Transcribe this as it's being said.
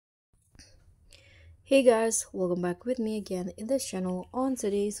Hey guys, welcome back with me again in this channel. On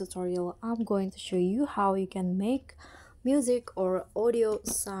today's tutorial, I'm going to show you how you can make music or audio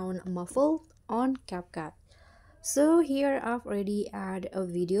sound muffled on CapCut. So here I've already added a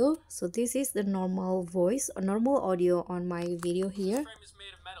video. So this is the normal voice or normal audio on my video here. This frame is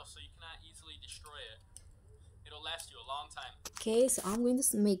made of metal, so you cannot easily destroy it. It'll last you a long time. Okay, so I'm going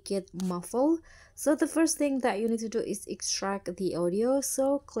to make it muffled. So the first thing that you need to do is extract the audio.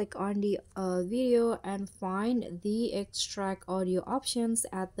 So click on the video and find the extract audio options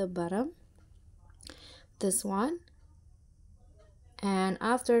at the bottom, this one. And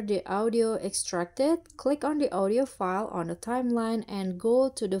after the audio extracted, click on the audio file on the timeline and go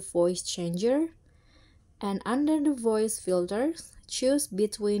to the voice changer, and under the voice filters choose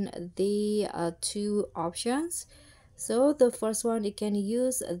between the two options. So the first one, you can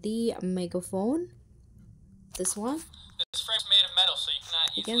use the megaphone, this one. This frame's made of metal, so you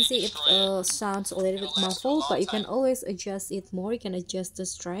cannot You easily can see it destroy it. sounds a little bit It'll last you a muffled, but long you can time. always adjust it more. You can adjust the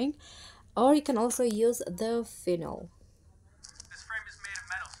strength, or you can also use the phenol. This frame is made of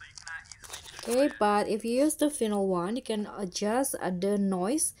metal, so you cannot easily destroy Okay, it. but if you use the phenol one, you can adjust the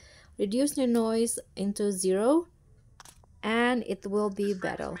noise, reduce the noise into 0, and it will be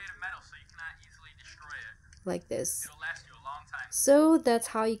better, like this. So that's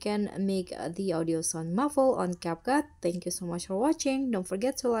how you can make the audio sound muffled on CapCut. Thank you so much for watching. Don't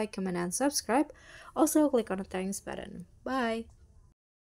forget to like, comment, and subscribe. Also click on the thanks button. Bye.